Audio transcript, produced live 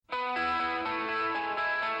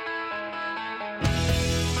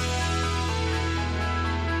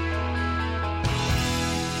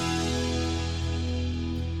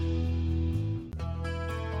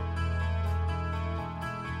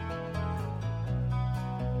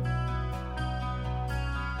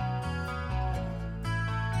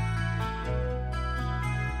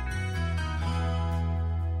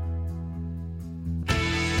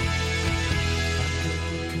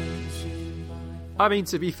I mean,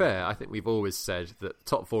 to be fair, I think we've always said that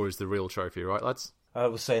top four is the real trophy, right, lads? I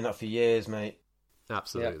was saying that for years, mate.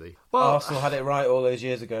 Absolutely. Yeah. Well, Arsenal had it right all those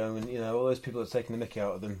years ago, and all those people that are taking the mickey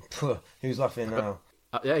out of them. Who's laughing now?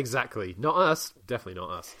 Yeah, exactly. Not us. Definitely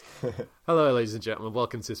not us. Hello, ladies and gentlemen.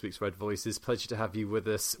 Welcome to this week's Red Voices. Pleasure to have you with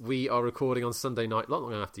us. We are recording on Sunday night, not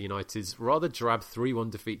long after United's rather drab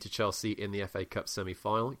 3-1 defeat to Chelsea in the FA Cup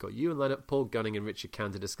semi-final. Got you and Leonard, Paul Gunning and Richard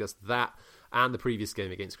Can to discuss that and the previous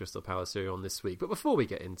game against Crystal Palace here on this week. But before we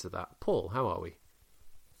get into that, Paul, how are we?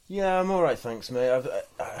 Yeah, I'm all right, thanks, mate.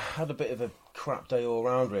 I had a bit of a crap day all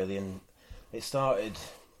round, really, and it started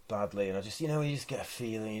badly, and I just, you just get a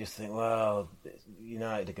feeling, you just think, well,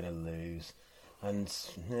 United are going to lose, and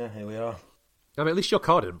yeah, here we are. I mean, at least your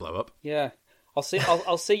car didn't blow up. Yeah, I'll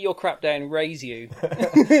see your crap day and raise you.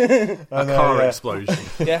 A car explosion.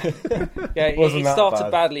 Yeah, it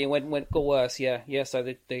started badly and got worse. Yeah. So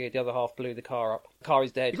the other half blew the car up. The car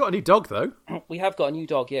is dead. You got a new dog though. We have got a new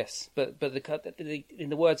dog, yes, but in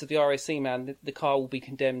the words of the RSC man, the car will be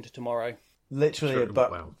condemned tomorrow. Literally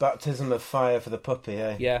baptism of fire for the puppy,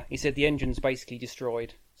 eh? Yeah, he said the engine's basically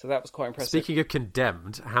destroyed. So that was quite impressive. Speaking of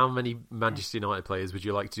condemned, how many Manchester United players would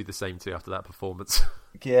you like to do the same to after that performance?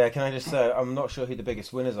 Yeah, can I just say, I'm not sure who the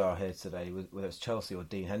biggest winners are here today, whether it's Chelsea or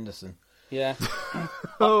Dean Henderson. Yeah.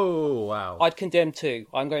 Oh, wow. I'd condemn two.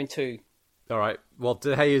 I'm going two. All right. Well,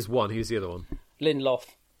 De Gea is one. Who's the other one? Lindelof.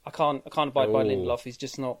 I can't abide by Lindelof. He's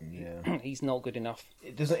just not. Yeah. He's not good enough.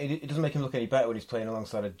 It doesn't make him look any better when he's playing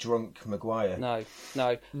alongside a drunk Maguire.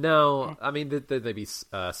 No. I mean, there may be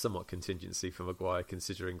somewhat contingency for Maguire,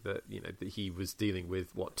 considering that that he was dealing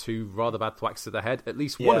with two rather bad thwacks to the head. At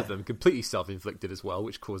least one of them completely self-inflicted as well,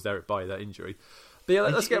 which caused Eric Bailly that injury. But yeah,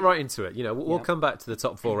 let's get right into it. We'll come back to the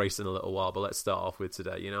top four race in a little while, but let's start off with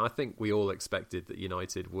today. I think we all expected that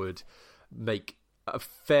United would make a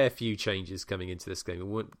fair few changes coming into this game. We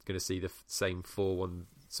weren't going to see the same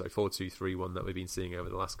 4-2-3-1 that we've been seeing over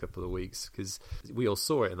the last couple of weeks, because we all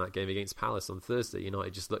saw it in that game against Palace on Thursday.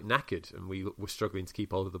 United just looked knackered, and we were struggling to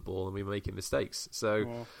keep hold of the ball, and we were making mistakes.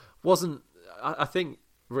 So I think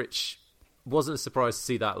Rich wasn't surprised to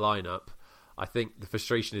see that lineup. I think the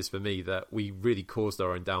frustration is for me that we really caused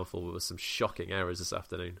our own downfall with some shocking errors this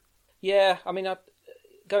afternoon. Yeah, I mean,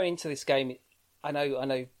 going into this game, I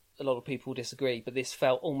know a lot of people disagree, but this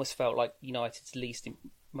almost felt like United's least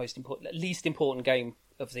important game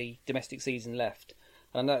of the domestic season left.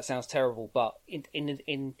 And I know that sounds terrible, but in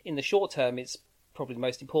the short term, it's probably the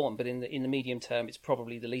most important. But in the medium term, it's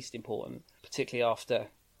probably the least important, particularly after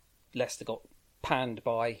Leicester got panned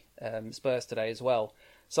by Spurs today as well.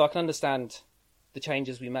 So I can understand the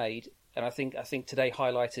changes we made, and I think today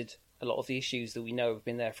highlighted a lot of the issues that we know have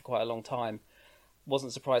been there for quite a long time.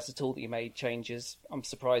 Wasn't surprised at all that he made changes. I'm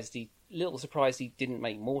little surprised he didn't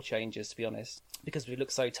make more changes, to be honest, because we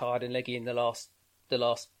looked so tired and leggy in the last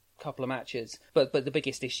couple of matches. But the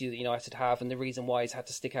biggest issue that United have, and the reason why he's had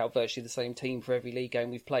to stick out virtually the same team for every league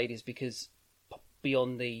game we've played, is because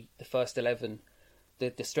beyond the first 11,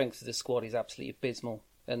 the strength of the squad is absolutely abysmal,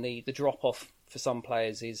 and the drop off for some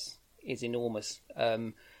players is enormous.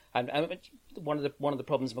 And one of the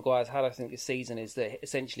problems Maguire's had, I think, this season is that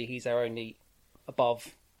essentially he's our only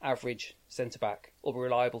above average centre back or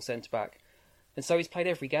reliable centre back, and so he's played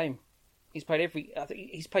every game. He's played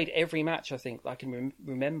every match I think I can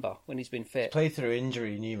remember when he's been fit. He's played through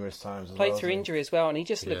injury numerous times. Injury as well, and he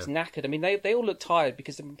just looks knackered. I mean, they all look tired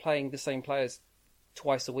because they've been playing the same players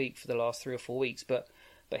twice a week for the last 3 or 4 weeks. But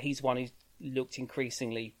he's one who looked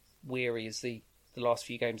increasingly weary as the last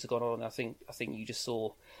few games have gone on. I think you just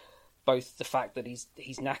saw both the fact that he's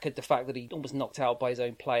knackered, the fact that he almost knocked out by his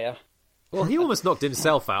own player. Well, he almost knocked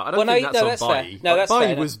himself out. I don't think that's on Bailly. No, that's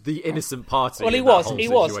Bailly was the innocent party. Well, he was,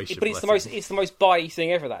 but it's the most Bailly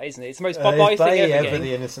thing ever, that isn't it? It's the most Bailly thing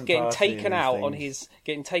ever. Getting taken out on his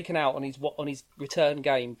return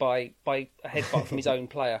game by a headbutt from his own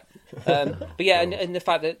player. But yeah, and the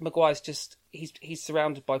fact that Maguire's just he's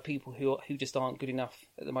surrounded by people who just aren't good enough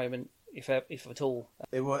at the moment, if at all.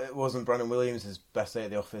 It wasn't Brandon Williams' best day at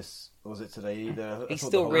the office, was it today either? He's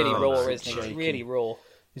still really raw, isn't he? He's really raw.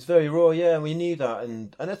 He's very raw, yeah, and we knew that,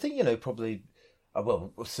 and I think probably,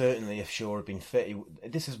 certainly if Shaw had been fit,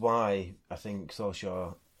 this is why I think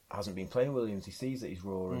Solskjaer hasn't been playing Williams. He sees that he's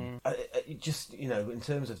raw, and just in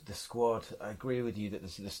terms of the squad, I agree with you that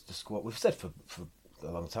the squad. We've said for a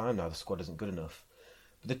long time now the squad isn't good enough.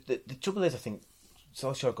 But the trouble is, I think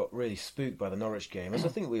Solskjaer got really spooked by the Norwich game, as I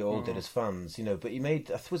think we all did as fans. But he made,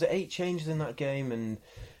 was it 8 changes in that game, and.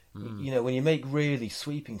 When you make really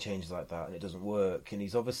sweeping changes like that and it doesn't work, and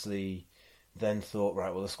he's obviously then thought,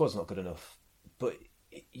 right, well, the squad's not good enough. But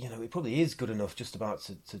it probably is good enough just about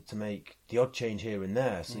to make the odd change here and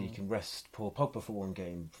there, so you can rest Paul Pogba for one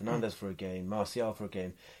game, Fernandes for a game, Martial for a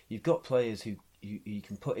game. You've got players who you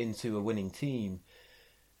can put into a winning team,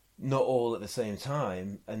 not all at the same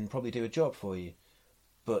time, and probably do a job for you.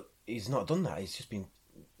 But he's not done that. He's just been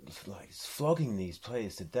flogging these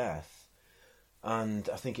players to death, and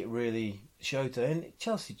I think it really showed. And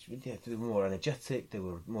Chelsea, they were more energetic, they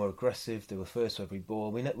were more aggressive, they were first to every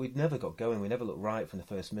ball. We'd never got going. We never looked right from the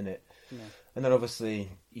first minute. No. And then obviously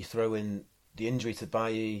you throw in the injury to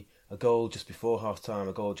Bailly, a goal just before half time,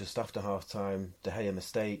 a goal just after half time, De Gea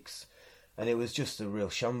mistakes, and it was just a real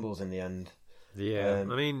shambles in the end. Yeah,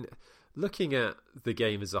 I mean, looking at the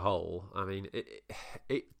game as a whole, I mean,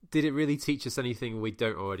 it did it really teach us anything we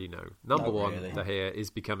don't already know? Number one, really. De Gea is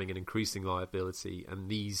becoming an increasing liability, and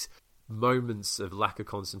these moments of lack of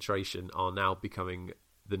concentration are now becoming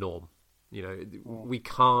the norm. We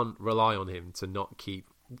can't rely on him to not keep,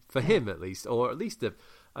 for him at least, or at least a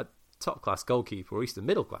top-class goalkeeper, or at least a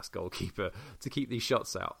middle-class goalkeeper, to keep these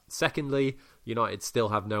shots out. Secondly, United still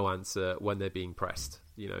have no answer when they're being pressed.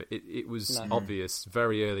 It was obvious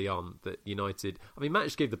very early on that United... I mean,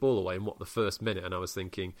 Matic gave the ball away in, the first minute, and I was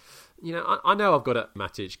thinking, I know I've got a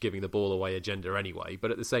Matic giving the ball away agenda anyway, but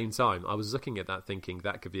at the same time, I was looking at that thinking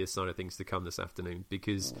that could be a sign of things to come this afternoon,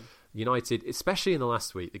 because United, especially in the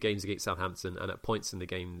last week, the games against Southampton and at points in the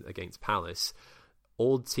game against Palace,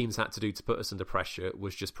 all teams had to do to put us under pressure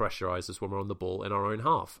was just pressurise us when we're on the ball in our own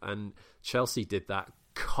half. And Chelsea did that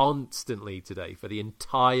constantly today for the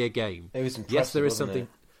entire game. It was impressive, yes, there is wasn't something. It?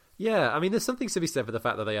 Yeah, I mean, there's something to be said for the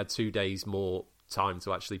fact that they had 2 days more time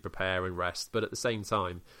to actually prepare and rest. But at the same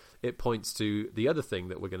time, it points to the other thing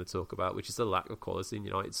that we're going to talk about, which is the lack of quality in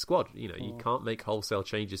United's squad. You can't make wholesale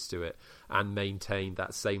changes to it and maintain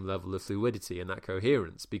that same level of fluidity and that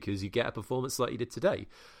coherence, because you get a performance like you did today.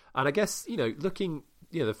 And I guess, looking,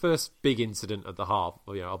 the first big incident of the half,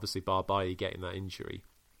 obviously Bailly getting that injury.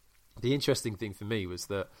 The interesting thing for me was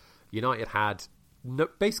that United had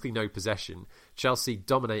basically no possession. Chelsea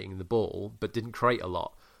dominating the ball, but didn't create a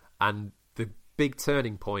lot. And the big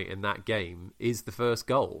turning point in that game is the first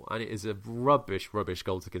goal. And it is a rubbish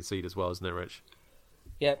goal to concede as well, isn't it, Rich?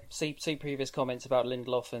 Yeah, see previous comments about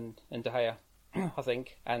Lindelof and De Gea. I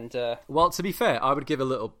think, and well, to be fair, I would give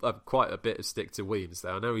quite a bit of stick to Williams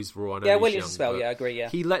there. I know he's raw. I know he's Williams young, as well. Yeah, I agree. Yeah,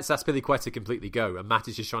 he lets Azpilicueta completely go, and Matt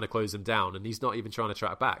is just trying to close him down, and he's not even trying to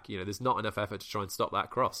track back. There's not enough effort to try and stop that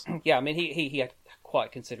cross. Yeah, I mean, he had quite a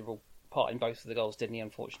considerable part in both of the goals, didn't he?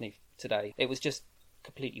 Unfortunately, today it was just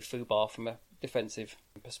completely foobar from a defensive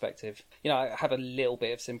perspective. I have a little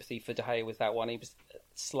bit of sympathy for De Gea with that one. He was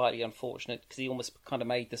slightly unfortunate because he almost kind of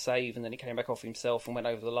made the save, and then he came back off himself and went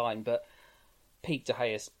over the line, but. Peak De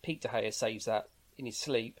Gea saves that in his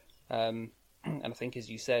sleep, and I think, as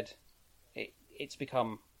you said, it's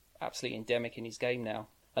become absolutely endemic in his game now.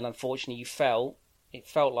 And unfortunately, it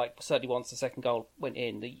felt like certainly once the second goal went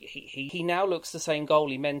in, he now looks the same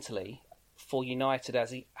goalie mentally for United as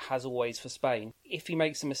he has always for Spain. If he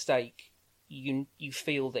makes a mistake, you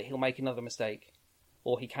feel that he'll make another mistake,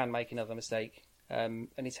 or he can make another mistake, and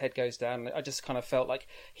his head goes down. I just kind of felt like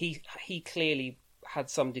he clearly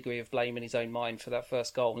had some degree of blame in his own mind for that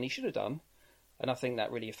first goal, and he should have done. And I think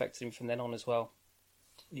that really affected him from then on as well.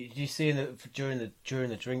 You see during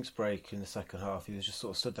the drinks break in the second half, he was just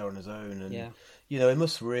sort of stood there on his own, and it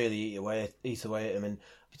must really eat away at him, and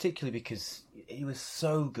particularly because he was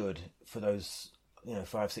so good for those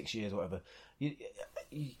 5-6 years, or whatever. You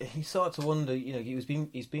start to wonder, he's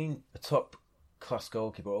been a top class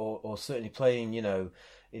goalkeeper, or certainly playing,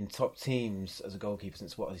 in top teams as a goalkeeper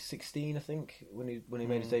since 16, I think, when he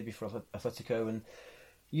made his debut for Atletico, and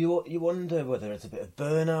you wonder whether it's a bit of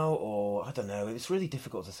burnout, or I don't know. It's really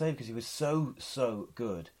difficult to say because he was so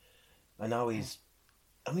good, and now he's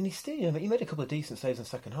still, he made a couple of decent saves in the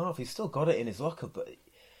second half. He's still got it in his locker, but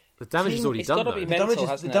the damage is already done.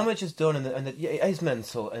 The damage is done, and it is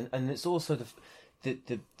mental, and it's also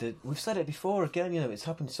the we've said it before again. It's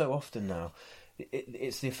happened so often now.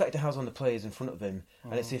 It's the effect it has on the players in front of him,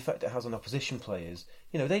 and it's the effect it has on opposition players.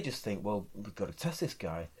 They just think, well, we've got to test this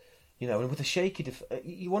guy. And with a shaky,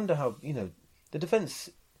 you wonder how, the defence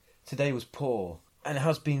today was poor, and it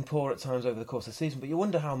has been poor at times over the course of the season, but you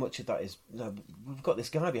wonder how much of that is, we've got this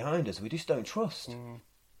guy behind us we just don't trust.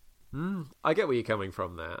 I get where you're coming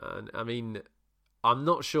from there, and I mean, I'm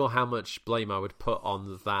not sure how much blame I would put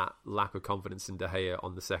on that lack of confidence in De Gea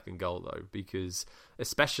on the second goal, though, because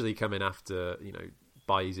especially coming after,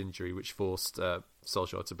 Bailly's injury, which forced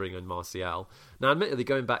Solskjaer to bring in Martial. Now, admittedly,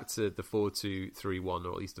 going back to the 4-2-3-1,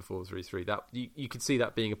 or at least the 4-3-3, that you could see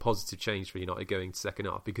that being a positive change for United going to second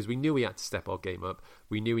half, because we knew we had to step our game up.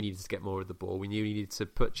 We knew we needed to get more of the ball. We knew we needed to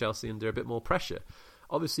put Chelsea under a bit more pressure.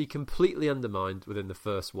 Obviously, completely undermined within the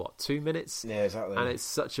first, 2 minutes? Yeah, exactly. And it's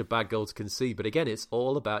such a bad goal to concede. But again, it's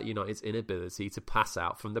all about United's inability to pass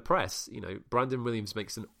out from the press. Brandon Williams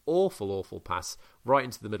makes an awful, awful pass right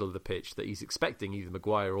into the middle of the pitch that he's expecting either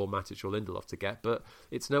Maguire or Matic or Lindelof to get, but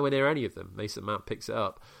it's nowhere near any of them. Mason Mount picks it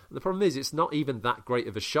up. And the problem is, it's not even that great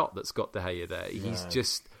of a shot that's got De Gea there. He's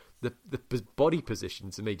just... The body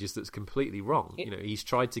position to me just looks completely wrong. He's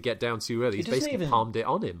tried to get down too early. He's basically palmed it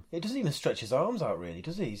on him. It doesn't even stretch his arms out, really,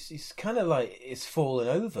 does he? He's kind of like it's falling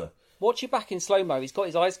over. Watch it back in slow-mo. He's got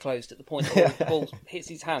his eyes closed at the point where the ball hits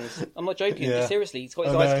his hands. I'm not joking. Yeah. Seriously, he's got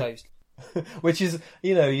his eyes closed. Which is,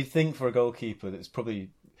 you'd think for a goalkeeper it's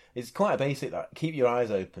quite a basic, that keep your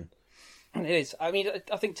eyes open. It is. I mean,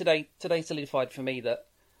 I think today solidified for me that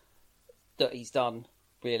he's done,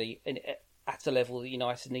 really, at a level that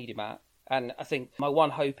United need him at. And I think my one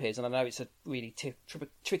hope is, and I know it's a really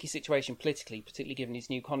tricky situation politically, particularly given his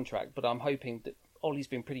new contract, but I'm hoping that Ollie's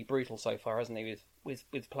been pretty brutal so far, hasn't he,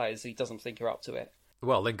 with players he doesn't think are up to it.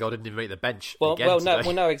 Well, Lingard didn't even make the bench. No,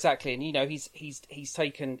 today. exactly. And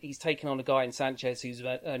he's taken on a guy in Sanchez who's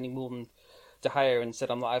earning more than De Gea and said,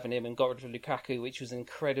 I'm not having him, and got rid of Lukaku, which was an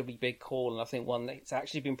incredibly big call, and I think one that's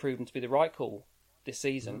actually been proven to be the right call this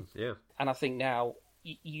season. Yeah. And I think now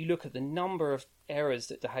you look at the number of errors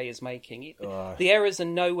that De Gea is making. The errors are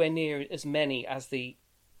nowhere near as many as the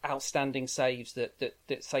outstanding saves that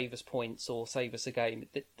save us points or save us a game.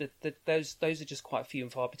 Those are just quite few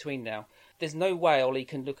and far between now. There's no way Ollie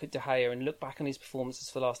can look at De Gea and look back on his performances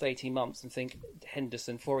for the last 18 months and think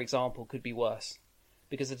Henderson, for example, could be worse.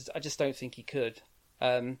 Because I just don't think he could.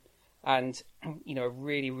 And a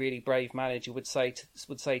really, really brave manager would say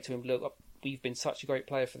to him, look, we've been such a great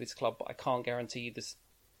player for this club, but I can't guarantee you this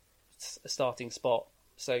a starting spot.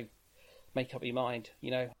 So make up your mind,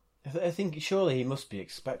 I think surely he must be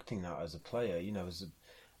expecting that as a player.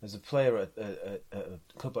 As a player at a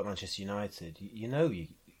club like Manchester United,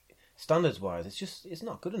 standards wise, it's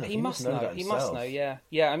not good enough. He must know. He must know. Yeah.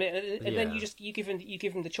 I mean, and then you give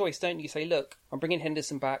him the choice, don't you? You say, look, I'm bringing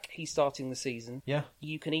Henderson back. He's starting the season. Yeah.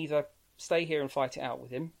 You can either stay here and fight it out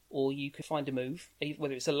with him, or you could find a move,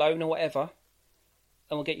 whether it's a loan or whatever,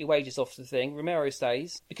 and we'll get your wages off the thing. Romero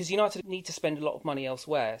stays, because United need to spend a lot of money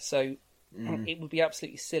elsewhere, so it would be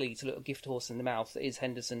absolutely silly to look a gift horse in the mouth that is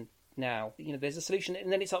Henderson now. There's a solution,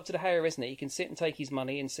 and then it's up to De Gea, isn't it? He can sit and take his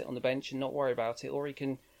money and sit on the bench and not worry about it, or he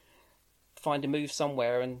can find a move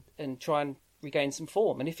somewhere and try and regain some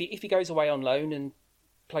form. And if he goes away on loan and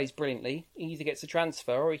plays brilliantly, he either gets a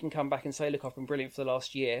transfer or he can come back and say, look, I've been brilliant for the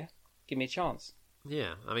last year. Give me a chance.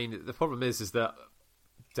 Yeah, I mean, the problem is that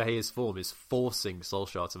De Gea's form is forcing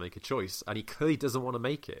Solskjaer to make a choice, and he clearly doesn't want to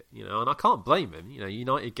make it, and I can't blame him.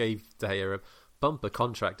 United gave De Gea a bumper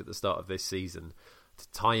contract at the start of this season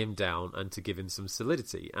to tie him down and to give him some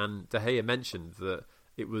solidity, and De Gea mentioned that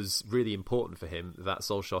it was really important for him that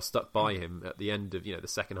Solskjaer stuck by him at the end of, the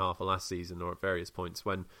second half of last season, or at various points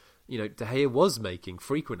when, De Gea was making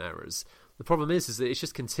frequent errors. The problem is that it's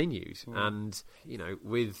just continued. And,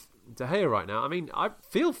 with De Gea right now, I mean, I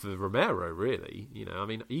feel for Romero, really.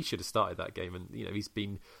 He should have started that game, and, he's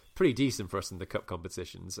been pretty decent for us in the cup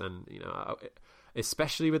competitions. And,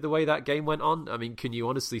 especially with the way that game went on, I mean, can you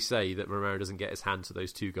honestly say that Romero doesn't get his hand to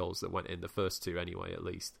those 2 goals that went in, the first 2 anyway, at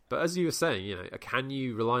least? But as you were saying, can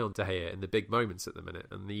you rely on De Gea in the big moments at the minute?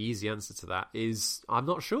 And the easy answer to that is, I'm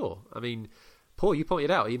not sure. I mean, Paul, you pointed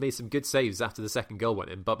out he made some good saves after the second goal went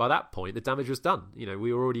in, but by that point, the damage was done.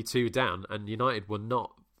 We were already 2 down, and United were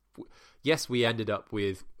not... Yes, we ended up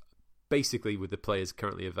with, basically with the players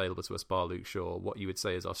currently available to us, bar Luke Shaw, what you would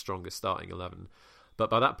say is our strongest starting 11. But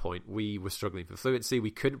by that point, we were struggling for fluency. We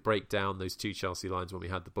couldn't break down those 2 Chelsea lines when we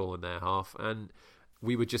had the ball in their half, and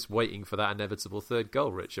we were just waiting for that inevitable third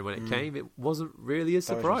goal, Rich. And when it came, it wasn't really a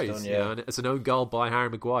surprise. Done, and it's an own goal by Harry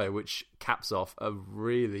Maguire, which caps off a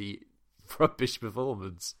really rubbish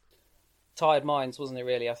performance. Tired minds, wasn't it?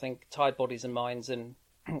 Really, I think tired bodies and minds, and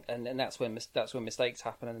that's when mistakes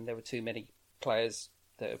happen. And there were too many players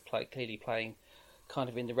that are clearly playing kind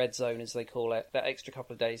of in the red zone, as they call it. That extra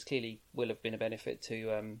couple of days clearly will have been a benefit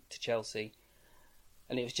to Chelsea,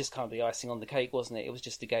 and it was just kind of the icing on the cake, wasn't it? It was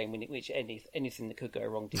just a game in which anything that could go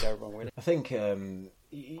wrong did go wrong, really. I think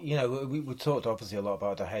we talked obviously a lot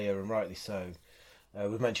about De Gea, and rightly so.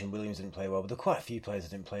 We've mentioned Williams didn't play well, but there are quite a few players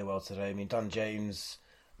that didn't play well today. I mean, Dan James.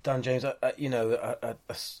 I don't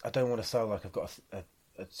want to sound like I've got a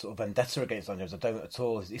sort of vendetta against Dan James. I don't at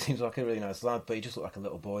all. He seems like a really nice lad, but he just looked like a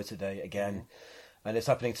little boy today again. And it's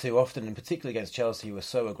happening too often, and particularly against Chelsea, who were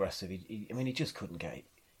so aggressive. He just couldn't get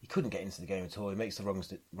into the game at all. He makes the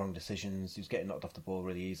wrong decisions. He was getting knocked off the ball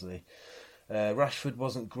really easily. Rashford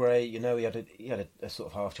wasn't great. He had a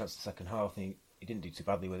sort of half chance in the second half, and he didn't do too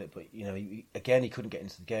badly with it. But he couldn't get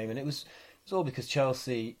into the game, and it was all because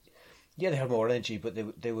Chelsea. Yeah, they had more energy, but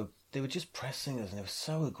they were just pressing us, and they were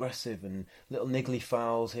so aggressive, and little niggly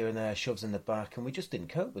fouls here and there, shoves in the back, and we just didn't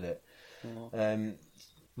cope with it.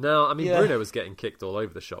 No, I mean, Bruno was getting kicked all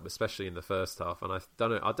over the shop, especially in the first half, and I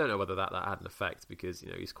don't know whether that had an effect because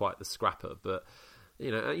he's quite the scrapper. But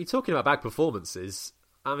you're talking about bad performances.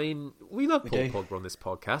 I mean, we love Paul Pogba on this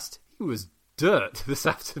podcast. He was dirt this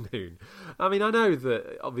afternoon. I mean, I know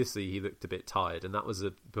that obviously he looked a bit tired, and that was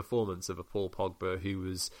a performance of a Paul Pogba who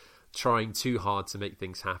was trying too hard to make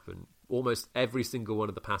things happen. Almost every single one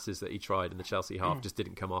of the passes that he tried in the Chelsea half just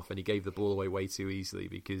didn't come off, and he gave the ball away way too easily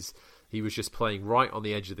because he was just playing right on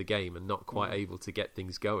the edge of the game and not quite able to get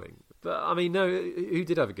things going. But I mean, no, who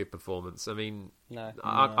did have a good performance? I mean,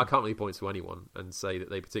 I can't really point to anyone and say that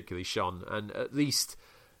they particularly shone. And at least,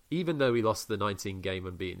 even though we lost the 19-game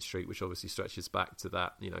unbeaten streak, which obviously stretches back to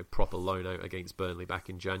that proper loan out against Burnley back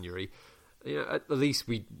in January, at least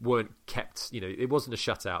we weren't kept. It wasn't a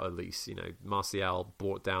shutout. At least, Martial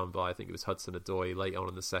brought down by, I think it was Hudson-Odoi late on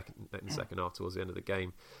in the second half towards the end of the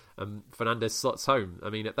game. Fernandes slots home. I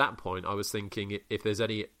mean, at that point, I was thinking if there's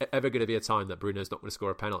ever going to be a time that Bruno's not going to score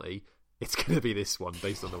a penalty, it's going to be this one,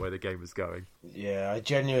 based on the way the game was going. Yeah, I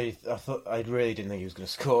really didn't think he was going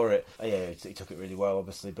to score it. Yeah, he took it really well,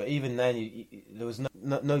 obviously. But even then, there was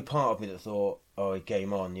no part of me that thought, oh,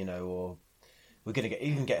 game on, or we're going to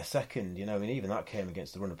even get a second. I mean, even that came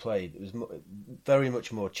against the run of play. It was very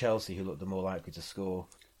much more Chelsea who looked the more likely to score.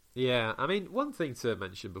 Yeah, I mean, one thing to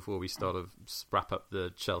mention before we start to wrap up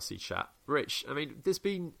the Chelsea chat, Rich, I mean, there's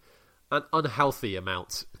been an unhealthy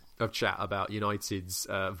amount of chat about United's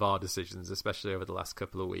VAR decisions, especially over the last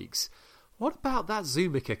couple of weeks. What about that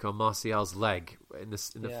Zuma kick on Martial's leg in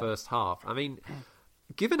the first half? I mean,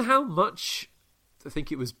 given how much, I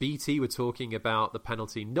think it was BT were talking about the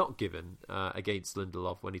penalty not given against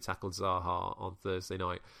Lindelof when he tackled Zaha on Thursday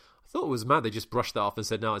night, I thought it was mad they just brushed that off and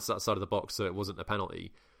said, no, it's that side of the box, so it wasn't a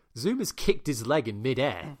penalty. Zuma's kicked his leg in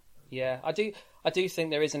mid-air. Yeah, I do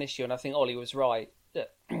think there is an issue, and I think Ollie was right.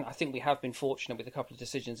 I think we have been fortunate with a couple of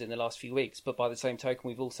decisions in the last few weeks, but by the same token,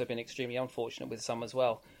 we've also been extremely unfortunate with some as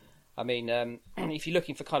well. I mean, if you're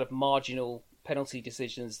looking for kind of marginal penalty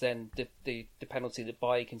decisions, then the penalty that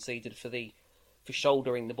Bailly conceded for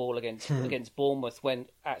shouldering the ball against Bournemouth went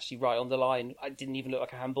actually right on the line. It didn't even look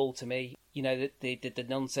like a handball to me. The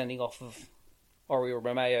non-sending off of Oriol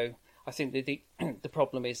Romeo. I think the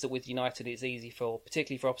problem is that with United, it's easy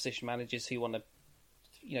particularly for opposition managers who want to,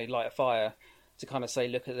 light a fire, to kind of say,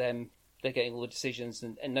 look at them, they're getting all the decisions,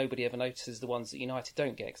 and nobody ever notices the ones that United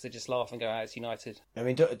don't get because they just laugh and go, it's United. I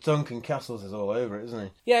mean, Duncan Castles is all over it, isn't he?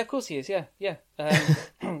 Yeah, of course he is. Yeah. That's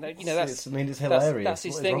it's hilarious. That's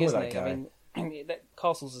his thing, isn't it? I mean,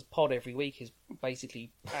 Castles' pod every week is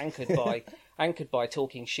basically anchored by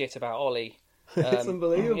talking shit about Ollie. It's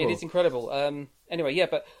unbelievable. It is incredible. Anyway, yeah,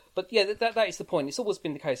 but yeah, that is the point. It's always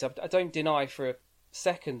been the case. I don't deny for a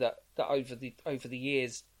second that over the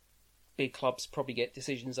years, big clubs probably get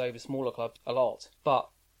decisions over smaller clubs a lot. But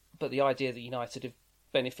the idea that United have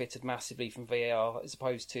benefited massively from VAR as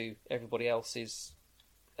opposed to everybody else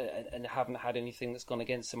and haven't had anything that's gone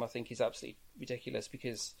against them, I think is absolutely ridiculous.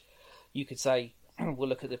 Because you could say, we'll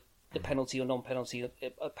look at the penalty or non-penalty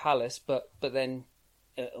at Palace, but then.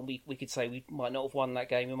 We could say we might not have won that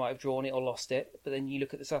game, we might have drawn it or lost it, but then you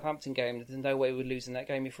look at the Southampton game, there's no way we're losing that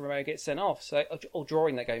game if Romeo gets sent off, or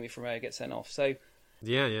drawing that game if Romeo gets sent off. So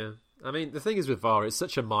yeah. I mean, the thing is with VAR, it's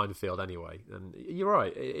such a minefield anyway, and you're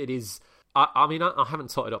right, it is. I mean, I haven't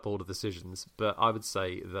totted up all the decisions, but I would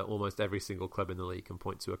say that almost every single club in the league can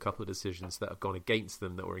point to a couple of decisions that have gone against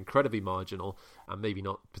them that were incredibly marginal and maybe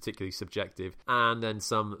not particularly subjective, and then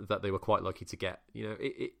some that they were quite lucky to get.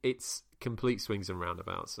 It's complete swings and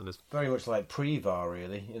roundabouts, and it's very much like pre-VAR,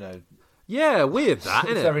 really. Yeah, weird that,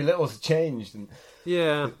 isn't it? Very little's changed.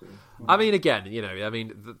 Yeah. I mean, again,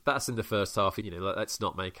 that's in the first half. Let's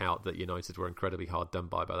not make out that United were incredibly hard done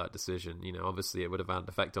by that decision. Obviously it would have had an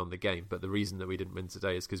effect on the game, but the reason that we didn't win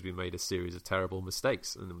today is because we made a series of terrible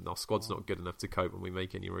mistakes, and our squad's not good enough to cope when we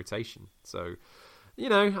make any rotation. So,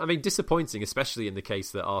 I mean, disappointing, especially in the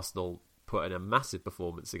case that Arsenal put in a massive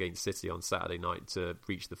performance against City on Saturday night to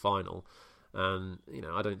reach the final. And,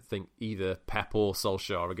 I don't think either Pep or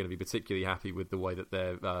Solskjaer are going to be particularly happy with the way that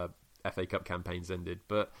their FA Cup campaigns ended.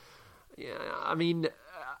 But, yeah, I mean,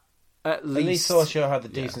 at least Solskjaer had the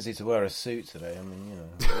decency to wear a suit today. I mean,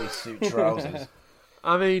 at least suit trousers.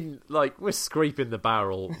 I mean, like, we're scraping the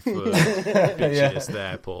barrel for bitchiness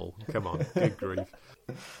there, Paul. Come on, good grief.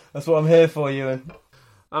 That's what I'm here for, Ewan.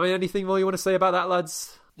 I mean, anything more you want to say about that,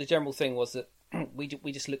 lads? The general thing was that we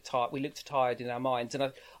just looked tired. We looked tired in our minds, and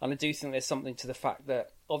I do think there's something to the fact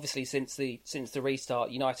that obviously since the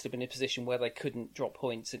restart, United have been in a position where they couldn't drop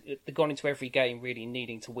points. They've gone into every game really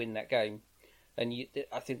needing to win that game, and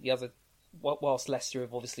I think whilst Leicester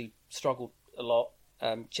have obviously struggled a lot,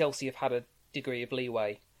 Chelsea have had a degree of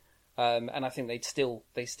leeway, and I think they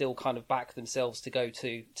still kind of back themselves to go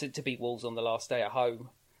to beat Wolves on the last day at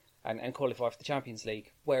home and qualify for the Champions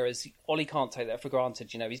League. Whereas Ollie can't take that for granted.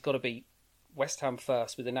 He's got to beat West Ham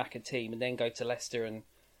first with a knackered team and then go to Leicester and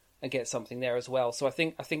get something there as well. So I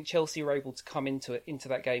think Chelsea were able to come into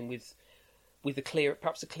that game with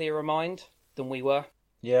perhaps a clearer mind than we were.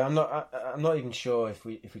 Yeah, I'm not even sure if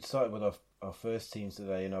we started with our first teams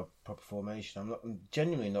today in our proper formation. I'm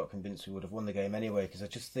genuinely not convinced we would have won the game anyway, because I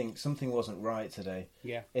just think something wasn't right today.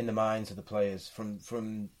 Yeah. In the minds of the players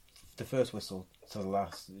from the first whistle to the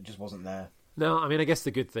last. It just wasn't there. No, I mean, I guess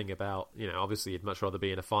the good thing about, obviously you'd much rather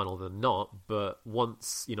be in a final than not, but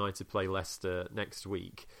once United play Leicester next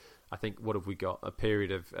week, I think, what have we got? A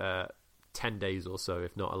period of 10 days or so,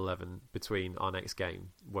 if not 11, between our next game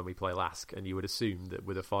when we play Lask, and you would assume that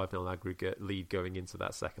with a 5-0 aggregate lead going into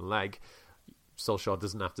that second leg, Solskjaer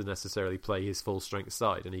doesn't have to necessarily play his full-strength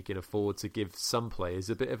side, and he can afford to give some players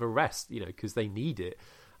a bit of a rest, because they need it.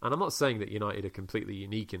 And I'm not saying that United are completely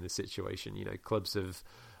unique in this situation. Clubs have...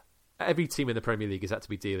 Every team in the Premier League has had to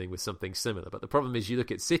be dealing with something similar. But the problem is, you look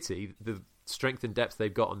at City, the strength and depth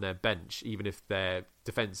they've got on their bench, even if their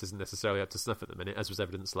defence isn't necessarily up to snuff at the minute, as was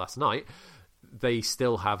evidenced last night, they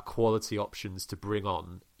still have quality options to bring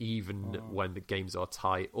on, even when the games are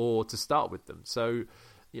tight, or to start with them. So,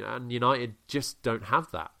 and United just don't have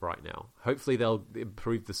that right now. Hopefully they'll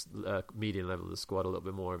improve the median level of the squad a little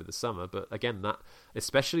bit more over the summer. But again, that,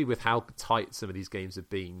 especially with how tight some of these games have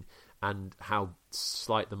been, and how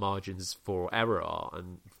slight the margins for error are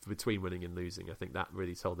and between winning and losing, I think that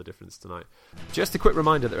really told the difference tonight. Just a quick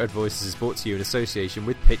reminder that Red Voices is brought to you in association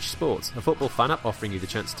with Pitch Sports, a football fan app offering you the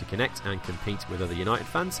chance to connect and compete with other United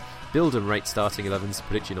fans, build and rate starting 11s,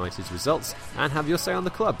 predict United's results, and have your say on the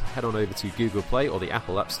club. Head on over to Google Play or the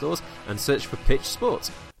Apple App Stores and search for Pitch Sports.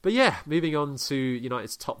 But yeah, moving on to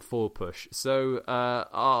United's top four push. So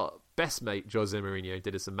our best mate, Jose Mourinho,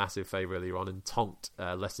 did us a massive favour earlier on and tonked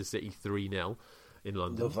Leicester City 3-0 in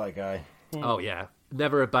London. Love that guy. Oh, yeah.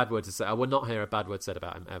 Never a bad word to say. I will not hear a bad word said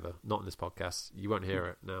about him, ever. Not in this podcast. You won't hear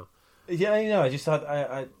it now. Yeah,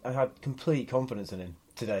 I had complete confidence in him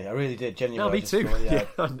today. I really did, genuinely. No, me too.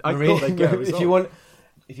 Thought, I thought they'd go as well.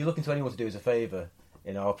 If you're looking to anyone to do us a favour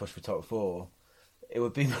in our push for top four, it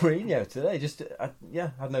would be Mourinho today. I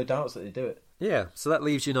had no doubts that they'd do it. Yeah, so that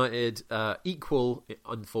leaves United equal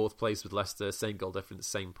on fourth place with Leicester, same goal difference,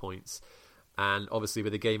 same points, and obviously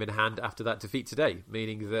with a game in hand after that defeat today,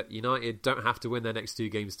 meaning that United don't have to win their next two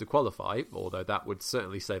games to qualify, although that would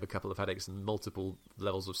certainly save a couple of headaches and multiple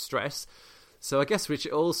levels of stress. So I guess, Rich,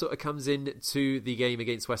 it all sort of comes in to the game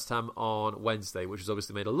against West Ham on Wednesday, which was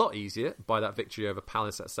obviously made a lot easier by that victory over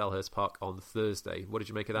Palace at Selhurst Park on Thursday. What did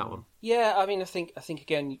you make of that one? Yeah, I mean, I think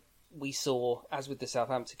again, we saw, as with the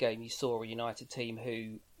Southampton game, you saw a United team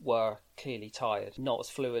who were clearly tired, not as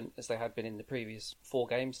fluent as they had been in the previous four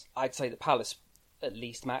games. I'd say that Palace at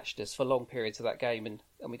least matched us for long periods of that game, and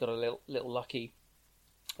we got a little lucky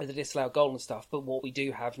with the disallowed goal and stuff. But what we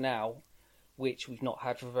do have now, which we've not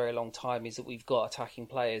had for a very long time, is that we've got attacking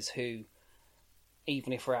players who,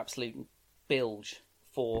 even if we're absolute bilge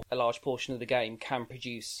for a large portion of the game, can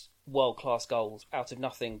produce world-class goals out of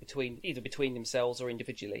nothing either between themselves or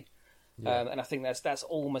individually. Yeah. And I think that's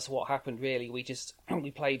almost what happened. Really,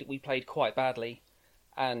 we played quite badly,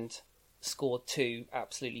 and scored two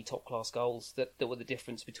absolutely top-class goals that were the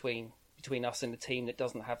difference between us and a team that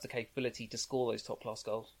doesn't have the capability to score those top-class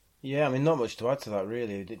goals. Yeah, I mean, not much to add to that,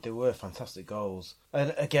 really. They were fantastic goals.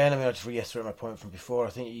 And again, I mean, I just reiterate my point from before.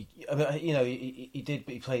 I think he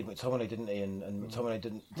played McTominay, didn't he? And McTominay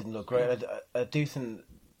didn't look great. I do think,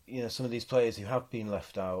 some of these players who have been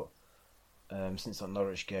left out since that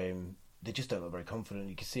Norwich game, they just don't look very confident.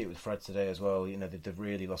 You can see it with Fred today as well. They've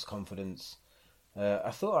really lost confidence.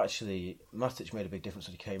 I thought actually Matic made a big difference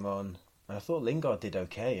when he came on. And I thought Lingard did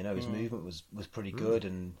okay. His movement was pretty good,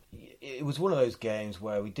 and it was one of those games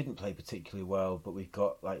where we didn't play particularly well, but we've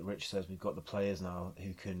got, like Rich says, we've got the players now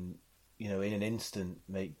who can, in an instant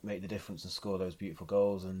make the difference and score those beautiful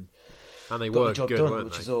goals, and they got were the job good, done, weren't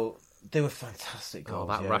which they? is all. They were fantastic goals.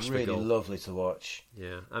 That Rashford really goal. Lovely to watch.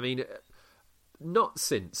 Yeah, I mean, not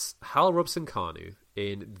since Hal Robson-Kanu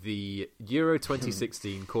in the Euro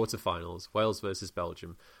 2016 quarterfinals, Wales versus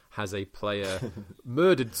Belgium, has a player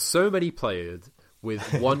murdered so many players with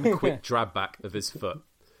one quick drab back of his foot.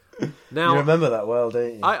 Now, you remember that well,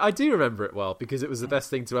 don't you? I do remember it well because it was the best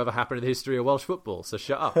thing to ever happen in the history of Welsh football, so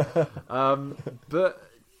shut up. But,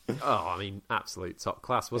 I mean, absolute top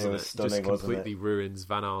class, wasn't it? Stunning, just completely wasn't it? ruins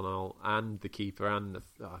Van Arnal and the keeper and,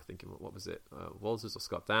 I think, what was it, Walters or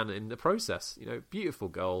Scott Dan in the process. Beautiful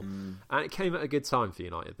goal. And it came at a good time for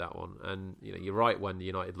United, that one. And, you're right when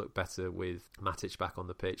United looked better with Matic back on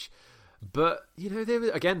the pitch. But, there were,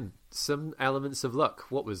 again, some elements of luck.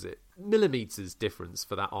 What was it? Millimetres difference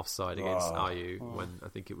for that offside against Ayew when I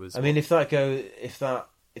think it was... I mean, if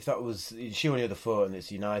that was shoe on the other foot and it's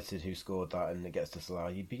United who scored that and it gets to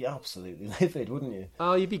Salah, you'd be absolutely livid, wouldn't you?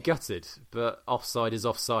 Oh, you'd be gutted. But offside is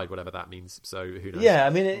offside, whatever that means. So who knows? Yeah, I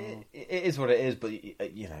mean, it is what it is, but,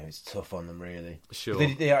 it's tough on them, really. Sure.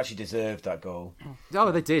 They actually deserved that goal.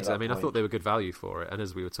 Oh, they did. I mean, point. I thought they were good value for it. And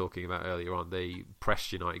as we were talking about earlier on, they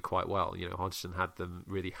pressed United quite well. Hodgson had them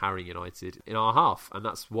really harrying United in our half. And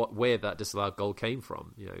that's where that disallowed goal came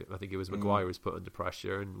from. I think it was Maguire was put under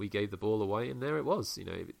pressure and we gave the ball away and there it was.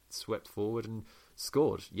 It swept forward and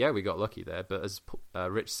scored. Yeah, we got lucky there. But as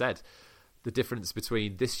Rich said, the difference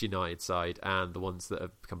between this United side and the ones that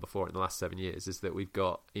have come before it in the last 7 years is that we've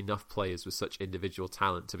got enough players with such individual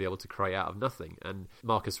talent to be able to create out of nothing. And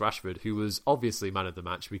Marcus Rashford, who was obviously man of the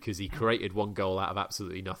match because he created one goal out of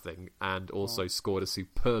absolutely nothing and also scored a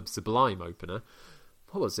superb, sublime opener.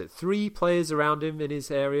 What was it? 3 players around him in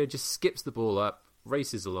his area, just skips the ball up,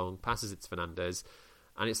 races along, passes it to Fernandes.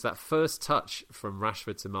 And it's that first touch from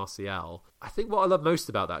Rashford to Martial. I think what I love most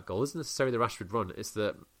about that goal isn't necessarily the Rashford run. It's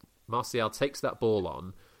that Martial takes that ball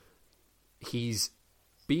on. He's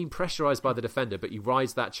being pressurised by the defender, but he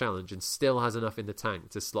rides that challenge and still has enough in the tank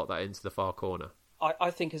to slot that into the far corner.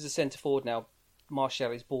 I think as a centre-forward now,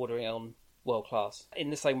 Martial is bordering on world-class. In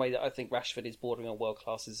the same way that I think Rashford is bordering on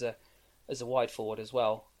world-class as a wide-forward as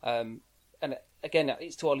well. And again,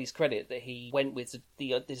 it's to Ollie's credit that he went with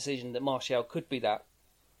the decision that Martial could be that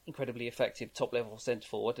incredibly effective top-level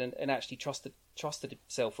centre-forward and actually trusted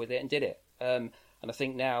himself with it and did it. And I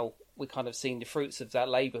think now we're kind of seeing the fruits of that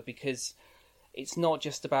labour because it's not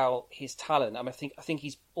just about his talent. I think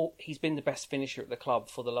he's been the best finisher at the club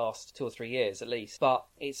for the last 2 or 3 years at least. But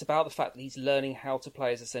it's about the fact that he's learning how to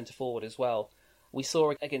play as a centre-forward as well. We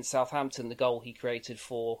saw against Southampton the goal he created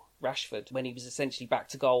for Rashford when he was essentially back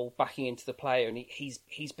to goal, backing into the player, and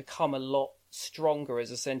he's become a lot stronger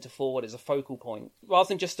as a centre forward, as a focal point, rather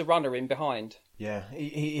than just a runner in behind. Yeah,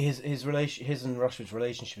 his and Rashford's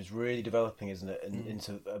relationship is really developing, isn't it?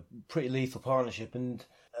 Into a pretty lethal partnership. And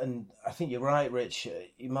I think you're right, Rich.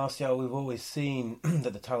 Martial, we've always seen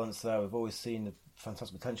that the talent's there. We've always seen the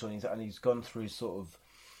fantastic potential, and he's gone through sort of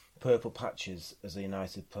purple patches as a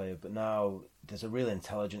United player. But now there's a real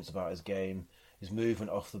intelligence about his game, his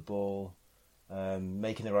movement off the ball,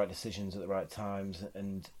 making the right decisions at the right times,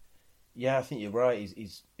 and yeah, I think you're right.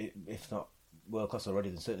 He's if not world class already,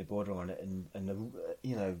 then certainly bordering on it. And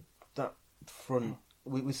that front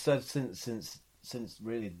we said since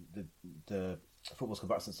really the football's come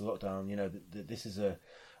back since the lockdown. This is a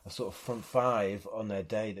sort of front five on their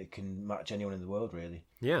day that can match anyone in the world, really.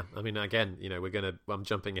 Yeah, I mean, again, I'm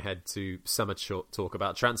jumping ahead to summer talk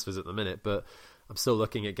about transfers at the minute, but I'm still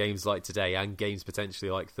looking at games like today and games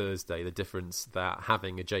potentially like Thursday, the difference that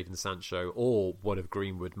having a Jadon Sancho or one of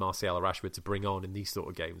Greenwood, Martial or Rashford to bring on in these sort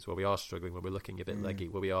of games where we are struggling, where we're looking a bit leggy,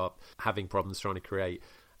 where we are having problems trying to create.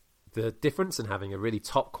 The difference in having a really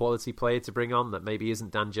top quality player to bring on that maybe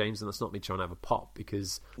isn't Dan James, and that's not me trying to have a pop,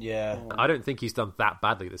 because I don't think he's done that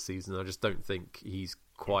badly this season. I just don't think he's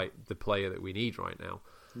quite the player that we need right now.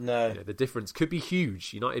 No. The difference could be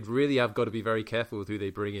huge. United really have got to be very careful with who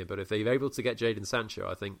they bring in, but if they're able to get Jadon Sancho,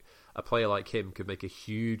 I think a player like him could make a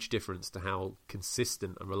huge difference to how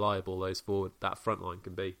consistent and reliable that front line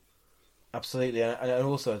can be. Absolutely, and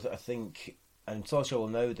also I think, and Solskjaer will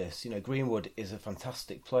know this, Greenwood is a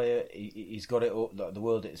fantastic player. He's got it all, the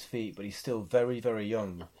world at his feet, but he's still very, very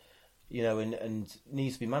young. And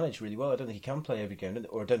needs to be managed really well. I don't think he can play every game,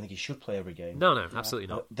 or I don't think he should play every game. No, absolutely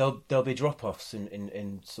not. There'll be drop-offs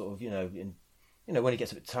in sort of, when he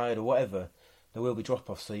gets a bit tired or whatever, there will be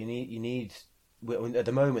drop-offs. So you need at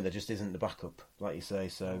the moment there just isn't the backup, like you say.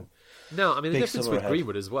 So no, I mean the difference with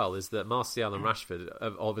Greenwood as well is that Martial and Rashford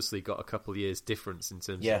have obviously got a couple of years difference in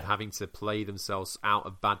terms of having to play themselves out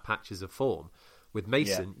of bad patches of form. With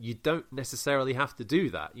Mason, you don't necessarily have to do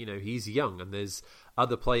that. He's young and there's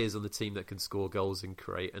other players on the team that can score goals and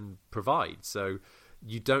create and provide. So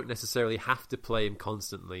you don't necessarily have to play him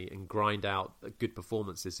constantly and grind out good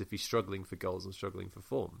performances if he's struggling for goals and struggling for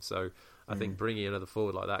form. So I think bringing another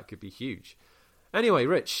forward like that could be huge. Anyway,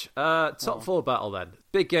 Rich, top four battle then.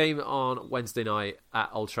 Big game on Wednesday night at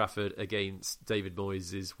Old Trafford against David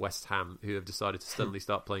Moyes' West Ham, who have decided to suddenly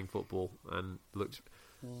start playing football and looked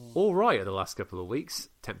all right in the last couple of weeks.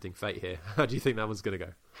 Tempting fate here. How do you think that one's going to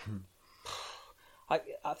go?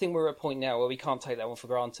 I think we're at a point now where we can't take that one for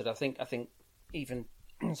granted. I think even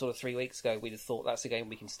sort of 3 weeks ago we'd have thought that's a game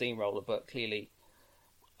we can steamroller, but clearly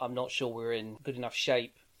I'm not sure we're in good enough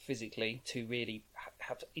shape physically to really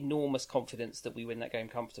have enormous confidence that we win that game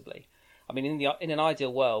comfortably. I mean, in an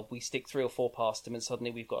ideal world, we stick 3 or 4 past them and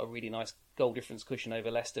suddenly we've got a really nice goal difference cushion over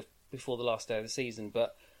Leicester before the last day of the season.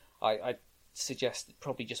 But I suggest that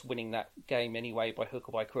probably just winning that game anyway by hook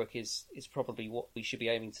or by crook is probably what we should be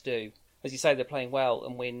aiming to do. As you say, they're playing well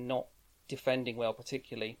and we're not defending well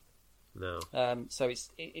particularly. No. So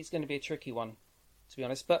it's going to be a tricky one, to be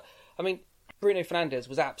honest. But, I mean, Bruno Fernandes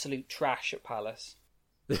was absolute trash at Palace.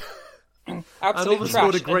 And almost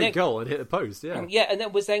scored a great goal and hit the post, yeah. Yeah, and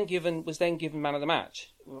then was then given man of the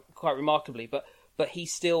match, quite remarkably. But he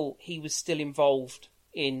was still involved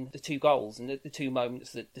in the 2 goals and the 2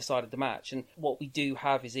 moments that decided the match. And what we do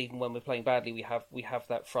have is, even when we're playing badly, we have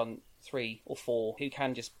that front 3 or 4 who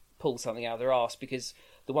can just pull something out of their arse. Because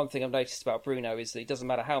the one thing I've noticed about Bruno is that it doesn't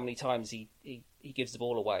matter how many times he gives the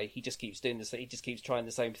ball away, he just keeps doing this. He just keeps trying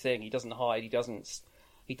the same thing. He doesn't hide. He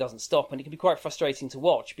doesn't stop, and it can be quite frustrating to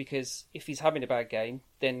watch, because if he's having a bad game,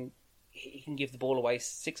 then he can give the ball away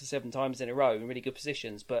 6 or 7 times in a row in really good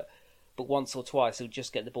positions, but once or twice he'll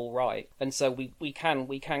just get the ball right, and so we can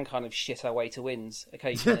kind of shit our way to wins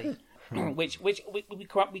occasionally, which we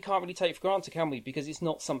can't really take for granted, can we? Because it's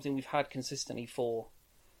not something we've had consistently for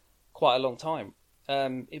quite a long time.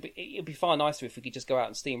 It'd be far nicer if we could just go out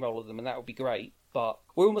and steamroller them, and that would be great. But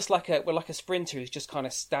we're almost like a sprinter who's just kind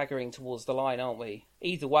of staggering towards the line, aren't we?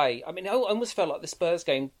 Either way, I mean, I almost felt like the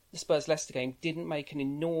Spurs Leicester game didn't make an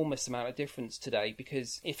enormous amount of difference today,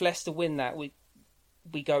 because if Leicester win that, we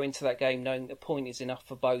go into that game knowing that a point is enough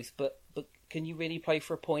for both. But can you really play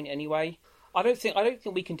for a point anyway? I don't think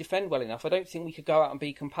we can defend well enough. I don't think we could go out and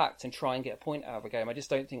be compact and try and get a point out of a game. I just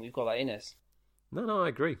don't think we've got that in us. No, I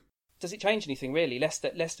agree. Does it change anything, really?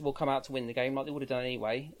 Leicester will come out to win the game like they would have done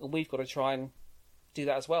anyway, and we've got to try and do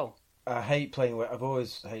that as well. I've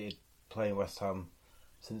always hated playing West Ham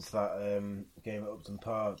since that game at Upton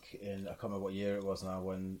Park in, I can't remember what year it was now,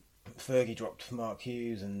 when Fergie dropped Mark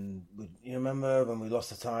Hughes, and you remember when we lost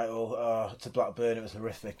the title to Blackburn? It was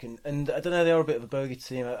horrific, and I don't know, they are a bit of a bogey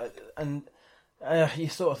team, and you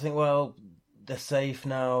sort of think, well, they're safe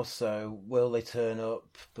now, so will they turn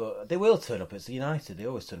up? But they will turn up. It's United. They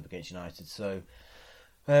always turn up against United. So,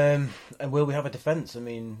 and will we have a defence? I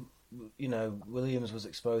mean, you know, Williams was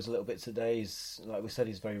exposed a little bit today. Like we said,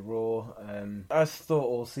 he's very raw. I thought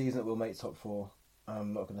all season that we'll make top 4.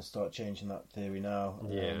 I'm not going to start changing that theory now.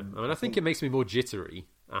 Yeah, I mean, I think it makes me more jittery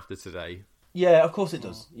after today. Yeah, of course it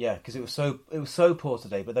does. Yeah, because it was so poor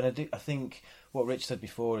today. But then I think what Rich said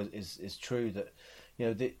before is true, that, you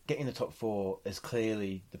know, getting the top 4 is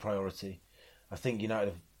clearly the priority. I think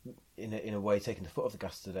United have, in a way, taken the foot off the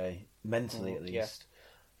gas today, mentally at least.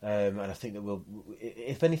 Yeah. And I think that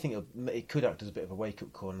if anything, it could act as a bit of a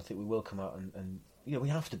wake-up call. And I think we will come out and you know,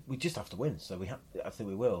 we just have to win. So I think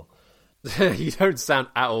we will. You don't sound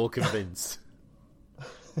at all convinced.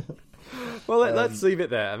 Well, let's leave it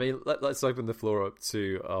there. I mean, let's open the floor up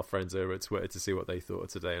to our friends over at Twitter to see what they thought of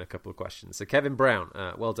today and a couple of questions. So Kevin Brown,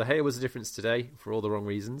 well, De Gea was a difference today for all the wrong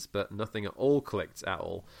reasons, but nothing at all clicked at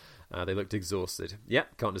all. They looked exhausted.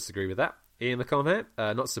 Yep, can't disagree with that. Ian McConaughey,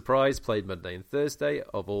 not surprised, played Monday and Thursday.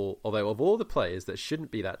 Although of all the players that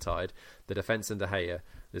shouldn't be that tired, the defence and De Gea,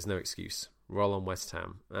 there's no excuse. Roll on West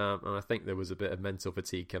Ham. And I think there was a bit of mental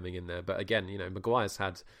fatigue coming in there. But again, you know, Maguire's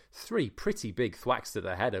had 3 pretty big thwacks to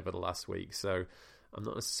the head over the last week. So I'm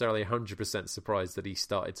not necessarily 100% surprised that he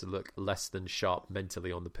started to look less than sharp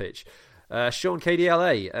mentally on the pitch. Sean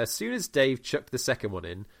KDLA, as soon as Dave chucked the second one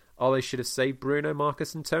in, Ole should have saved Bruno,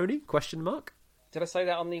 Marcus and Tony? Question mark. Did I say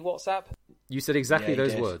that on the WhatsApp? You said exactly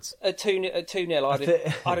those words. At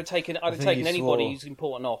 2-0, I'd have taken anybody who's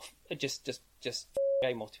important off. Just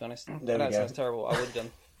game off, to be honest. There that sounds terrible. I would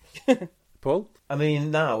have done. Paul? I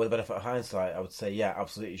mean, now, with the benefit of hindsight, I would say, yeah,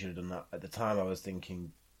 absolutely should have done that. At the time, I was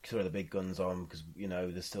thinking, throw the big guns on, because, you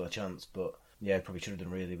know, there's still a chance. But, yeah, probably should have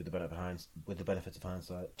done, really, with the benefit of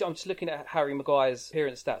hindsight. I'm just looking at Harry Maguire's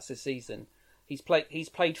appearance stats this season. He's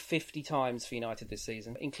played 50 times for United this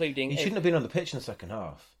season, including... He shouldn't have been on the pitch in the second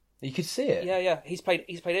half. You could see it. Yeah. He's played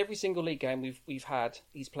every single league game we've had.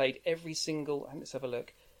 He's played every single... Let's have a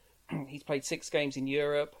look. He's played 6 games in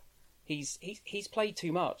Europe. He's played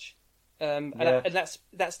too much, and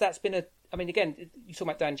that's been a. I mean, again, you talked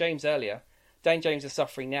about Dan James earlier. Dan James is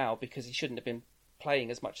suffering now because he shouldn't have been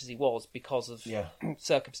playing as much as he was because of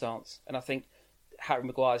circumstance, and I think Harry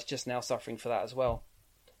Maguire is just now suffering for that as well.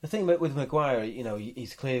 The thing with Maguire,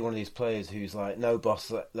 he's clearly one of these players who's like, no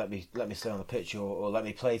boss, let me stay on the pitch or let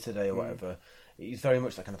me play today or whatever. He's very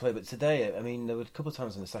much that kind of player. But today, I mean, there were a couple of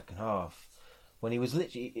times in the second half when he was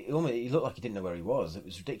literally, he looked like he didn't know where he was. It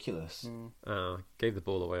was ridiculous. Gave the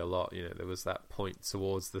ball away a lot. There was that point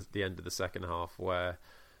towards the end of the second half where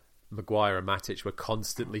Maguire and Matic were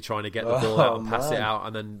constantly trying to get the ball out and pass it out,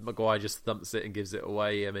 and then Maguire just thumps it and gives it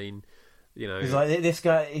away. I mean, he's like, this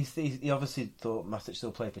guy. He obviously thought Matic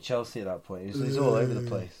still played for Chelsea at that point. He's all over the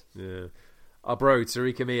place. Yeah. Our bro,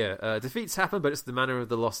 Tariq Amir. Defeats happen, but it's the manner of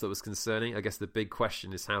the loss that was concerning. I guess the big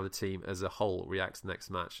question is how the team as a whole reacts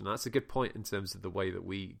next match. And that's a good point in terms of the way that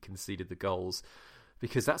we conceded the goals,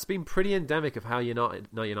 because that's been pretty endemic of how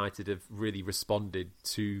United have really responded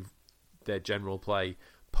to their general play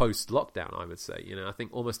post-lockdown, I would say. I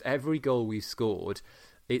think almost every goal we've scored,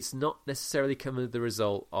 it's not necessarily come as the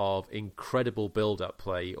result of incredible build-up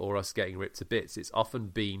play or us getting ripped to bits. It's often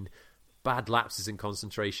been bad lapses in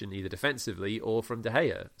concentration, either defensively or from De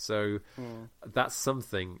Gea. So that's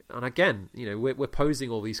something. And again, we're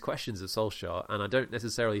posing all these questions of Solskjaer, and I don't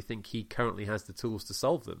necessarily think he currently has the tools to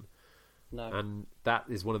solve them. No. And that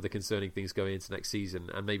is one of the concerning things going into next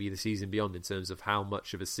season, and maybe the season beyond, in terms of how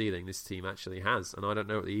much of a ceiling this team actually has. And I don't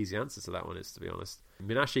know what the easy answer to that one is, to be honest.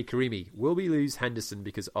 Minashi Karimi, will we lose Henderson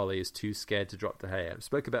because Ole is too scared to drop De Gea? I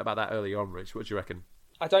spoke a bit about that earlier on, Rich. What do you reckon?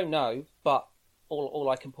 I don't know, but all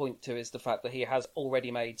I can point to is the fact that he has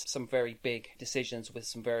already made some very big decisions with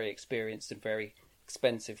some very experienced and very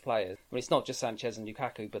expensive players. I mean, it's not just Sanchez and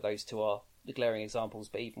Lukaku, but those two are the glaring examples.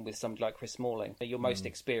 But even with somebody like Chris Smalling, your most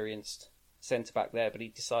experienced centre-back there, but he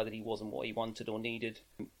decided he wasn't what he wanted or needed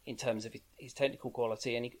in terms of his technical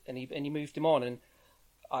quality, and he moved him on. And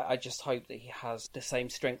I just hope that he has the same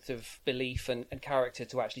strength of belief and character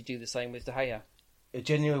to actually do the same with De Gea. It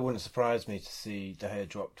genuinely wouldn't surprise me to see De Gea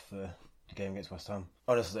dropped for the game against West Ham.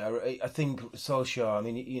 Honestly, I think Solskjaer, I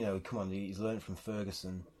mean, come on, he's learned from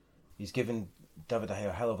Ferguson. He's given David De Gea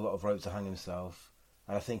a hell of a lot of rope to hang himself,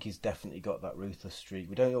 and I think he's definitely got that ruthless streak.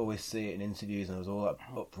 We don't always see it in interviews, and there was all that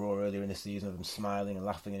uproar earlier in the season of him smiling and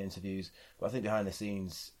laughing in interviews, but I think behind the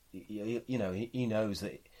scenes, he knows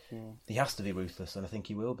that he has to be ruthless, and I think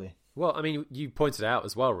he will be. Well, I mean, you pointed out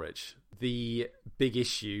as well, Rich, the big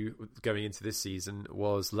issue going into this season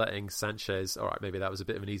was letting Sanchez, all right, maybe that was a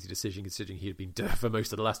bit of an easy decision considering he had been dirt for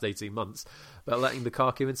most of the last 18 months, but letting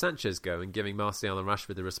Lukaku and Sanchez go and giving Martial and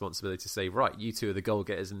Rashford the responsibility to say, right, you two are the goal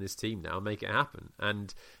getters in this team now, make it happen.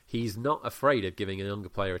 And he's not afraid of giving a younger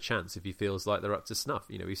player a chance if he feels like they're up to snuff.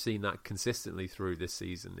 We've seen that consistently through this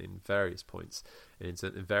season in various points, in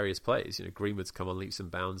various players. Greenwood's come on leaps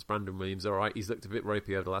and bounds. Brandon Williams, all right, he's looked a bit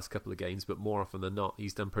ropey over the last couple of games, but more often than not,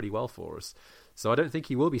 he's done pretty well for us. So I don't think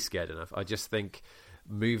he will be scared enough. I just think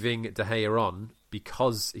moving De Gea on,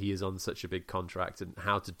 because he is on such a big contract, and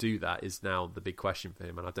how to do that is now the big question for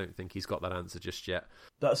him, and I don't think he's got that answer just yet.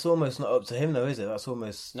 That's almost not up to him, though, is it? That's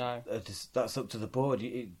almost no. That's up to the board.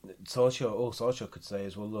 All Solskjaer could say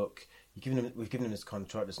is, well, look, we've given him this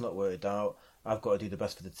contract. It's not worked out. I've got to do the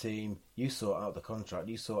best for the team. You sort out the contract.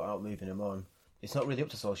 You sort out moving him on. It's not really up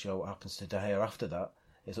to Solskjaer what happens to De Gea after that.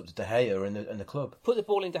 It's up to De Gea and the club. Put the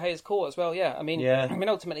ball in De Gea's court as well. Yeah, I mean,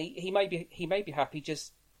 ultimately he may be happy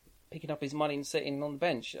just picking up his money and sitting on the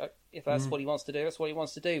bench. If that's what he wants to do, that's what he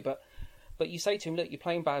wants to do. But you say to him, look, you're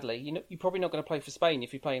playing badly. You're probably not going to play for Spain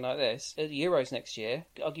if you're playing like this. At the Euros next year,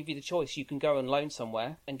 I'll give you the choice. You can go and loan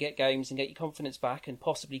somewhere and get games and get your confidence back and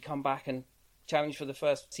possibly come back and challenge for the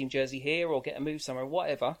first team jersey here or get a move somewhere,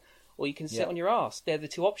 whatever. Or you can sit on your arse. They're the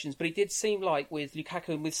two options. But it did seem like with Lukaku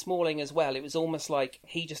and with Smalling as well, it was almost like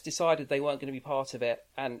he just decided they weren't going to be part of it,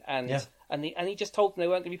 and he just told them they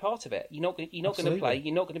weren't going to be part of it. You're not going to play.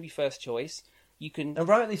 You're not going to be first choice. You can, and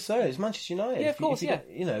rightly so. It's Manchester United. Yeah, of course.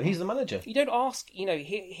 He's the manager. You don't ask.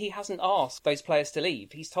 He hasn't asked those players to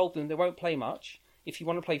leave. He's told them they won't play much. If you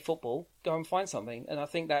want to play football, go and find something. And I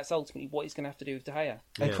think that's ultimately what he's going to have to do with De Gea.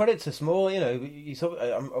 And credit to Small, I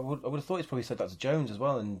would have thought he's probably said that to Jones as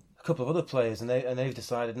well, and a couple of other players, and they've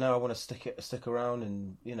decided, no, I want to stick around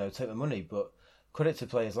and take the money. But credit to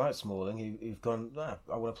players like Smalling who've gone,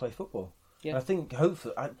 I want to play football. Yeah. And I think,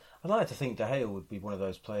 hopefully, I'd like to think De Gea would be one of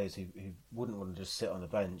those players who wouldn't want to just sit on the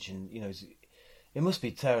bench, and it must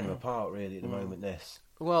be tearing him apart really at the moment. This.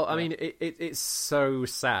 Well, I mean, it's so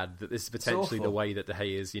sad that this is potentially the awful. way that De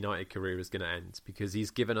Gea's United career is going to end, because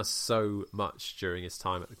he's given us so much during his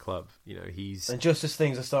time at the club. You know, And just as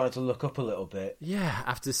things are starting to look up a little bit. Yeah,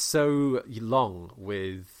 after so long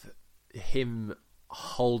with him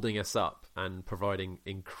holding us up and providing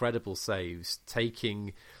incredible saves,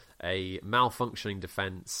 taking a malfunctioning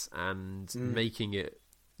defence and making it,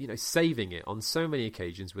 saving it on so many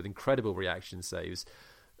occasions with incredible reaction saves.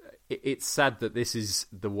 It's sad that this is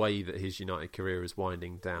the way that his United career is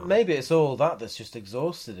winding down. Maybe it's all that's just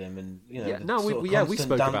exhausted him, and we constant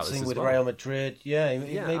spoke about this dancing as with well. Real Madrid. Yeah,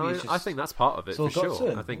 maybe it's just, I think that's part of it it's all for got to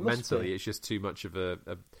sure. him. I think It must mentally be. it's just too much of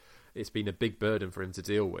it's been a big burden for him to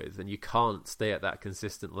deal with, and you can't stay at that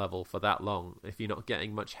consistent level for that long if you're not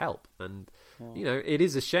getting much help. And it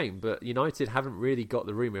is a shame, but United haven't really got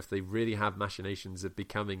the room if they really have machinations of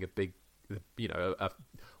becoming a big,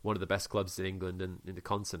 one of the best clubs in England and in the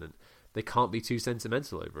continent. They can't be too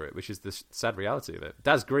sentimental over it, which is the sad reality of it.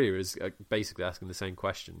 Daz Greer is basically asking the same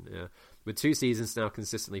question. With 2 seasons now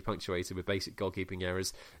consistently punctuated with basic goalkeeping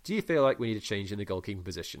errors, do you feel like we need a change in the goalkeeping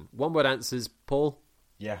position? One word answers, Paul?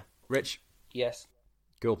 Yeah. Rich? Yes.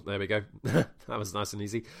 Cool, there we go. That was nice and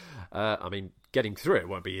easy. Getting through it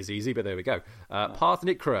won't be as easy, but there we go. Parth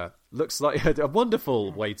Nikra looks like a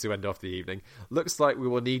wonderful way to end off the evening. Looks like we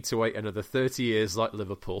will need to wait another 30 years like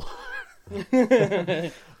Liverpool.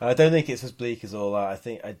 I don't think it's as bleak as all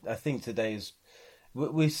that. I think today's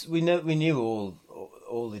we knew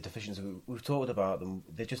all the deficiencies. We've talked about them.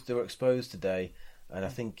 They were exposed today, and I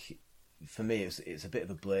think for me it's a bit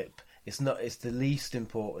of a blip. It's the least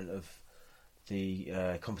important of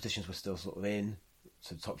the competitions we're still sort of in,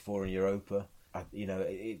 so top 4 in Europa.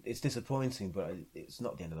 It's disappointing, but it's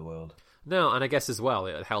not the end of the world. No, and I guess as well,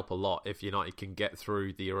 it would help a lot if United can get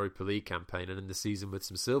through the Europa League campaign and end the season with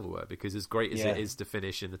some silverware, because as great as it is to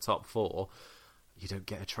finish in the top 4, you don't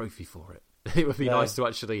get a trophy for it. It would be nice to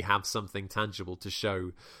actually have something tangible to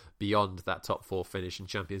show beyond that top 4 finish in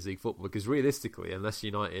Champions League football, because realistically, unless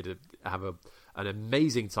United have an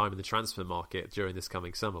amazing time in the transfer market during this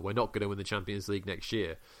coming summer, we're not going to win the Champions League next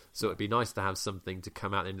year. So it'd be nice to have something to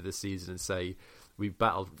come out into the season and say, we've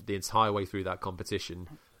battled the entire way through that competition.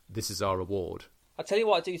 This is our reward. I'll tell you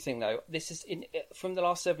what I do think, though. This is from the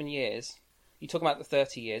last 7 years. You talk about the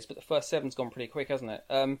 30 years, but the first 7's gone pretty quick, hasn't it?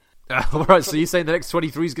 All right, so you're saying the next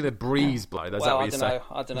 23 is going to breeze by? That's well, what you're saying?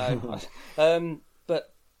 I don't know.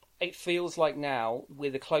 But it feels like now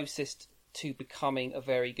we're the closest to becoming a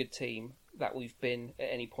very good team that we've been at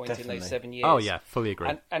any point in those 7 years. Oh yeah, fully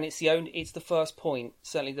agree. And it's the first point,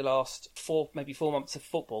 certainly the last 4 months of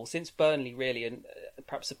football since Burnley, really, and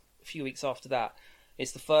perhaps a few weeks after that.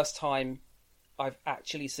 It's the first time I've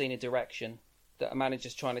actually seen a direction that a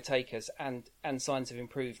manager's trying to take us, and signs of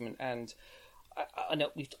improvement. And I know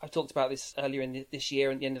I've talked about this earlier in this year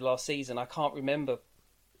and the end of last season. I can't remember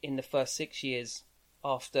in the first 6 years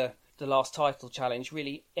after the last title challenge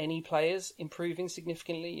really any players improving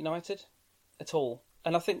significantly at United at all.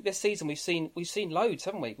 And I think this season we've seen loads,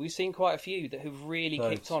 haven't we? We've seen quite a few that have really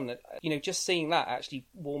kicked on. Just seeing that actually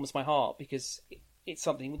warms my heart, because it's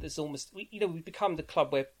something that's almost, we've become the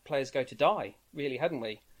club where players go to die, really, hadn't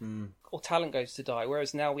we? Or talent goes to die,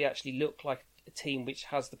 whereas now we actually look like a team which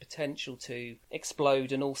has the potential to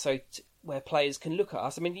explode, and also where players can look at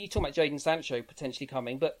us. I mean, you talk about Jadon Sancho potentially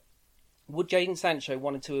coming, but would Jadon Sancho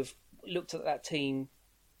wanted to have looked at that team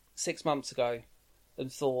 6 months ago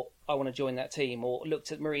and thought, I want to join that team, or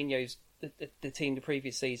looked at Mourinho's the team the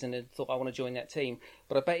previous season and thought, I want to join that team?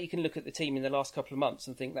 But I bet you can look at the team in the last couple of months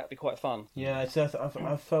and think that'd be quite fun. Yeah,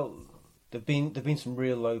 I've felt there've been some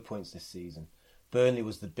real low points this season. Burnley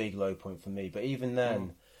was the big low point for me, but even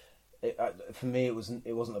then, for me it wasn't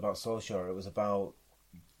about Solskjaer. It was about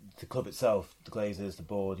the club itself, the Glazers, the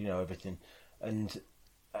board, everything. And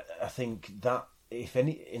I think that, if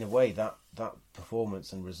any, in a way, that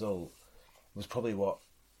performance and result was probably what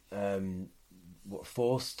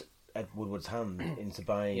forced Ed Woodward's hand into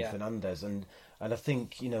buying Fernandes, and I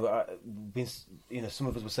think some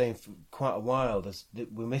of us were saying for quite a while that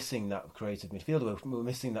we're missing that creative midfielder, we're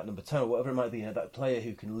missing that number 10 or whatever it might be, that player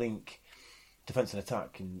who can link defence and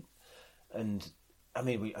attack, and I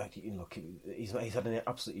mean he's had an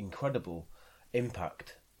absolutely incredible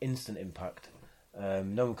impact, instant impact.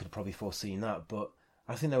 No one could have probably foreseen that, but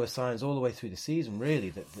I think there were signs all the way through the season,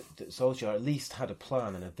 really, that Solskjaer at least had a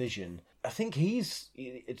plan and a vision. I think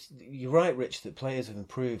you're right, Rich, that players have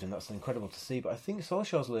improved, and that's incredible to see. But I think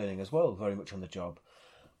Solskjaer's learning as well, very much on the job,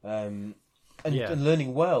 and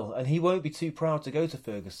learning well. And he won't be too proud to go to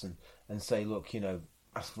Ferguson and say, look,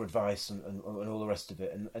 ask for advice and all the rest of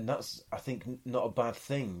it. And that's, I think, not a bad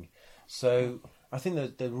thing. So I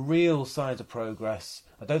think the real signs of progress.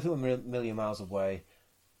 I don't think we're a million miles away.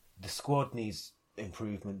 The squad needs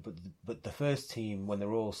improvement, but the first team, when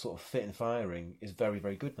they're all sort of fit and firing, is very,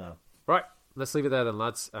 very good now. Right, let's leave it there then,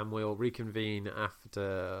 lads, and we'll reconvene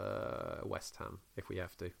after West Ham if we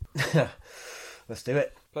have to. Let's do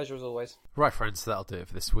it. Pleasure as always. Right, friends, so that'll do it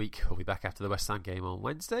for this week. We'll be back after the West Ham game on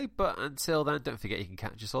Wednesday, but until then, don't forget you can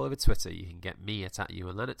catch us all over Twitter. You can get me at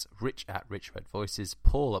Ewan Leonard, Rich at Rich Red Voices,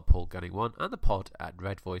 Paul at Paul Gunning1, and the pod at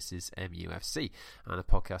Red Voices MUFC. And the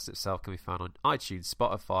podcast itself can be found on iTunes,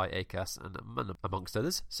 Spotify, Acast, and amongst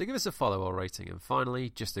others. So give us a follow or rating. And finally,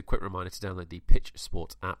 just a quick reminder to download the Pitch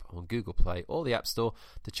Sport app on Google Play or the App Store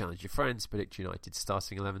to challenge your friends, predict United's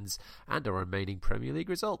starting 11s, and our remaining Premier League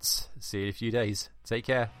results. See you in a few days. Take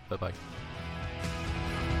care. Bye-bye.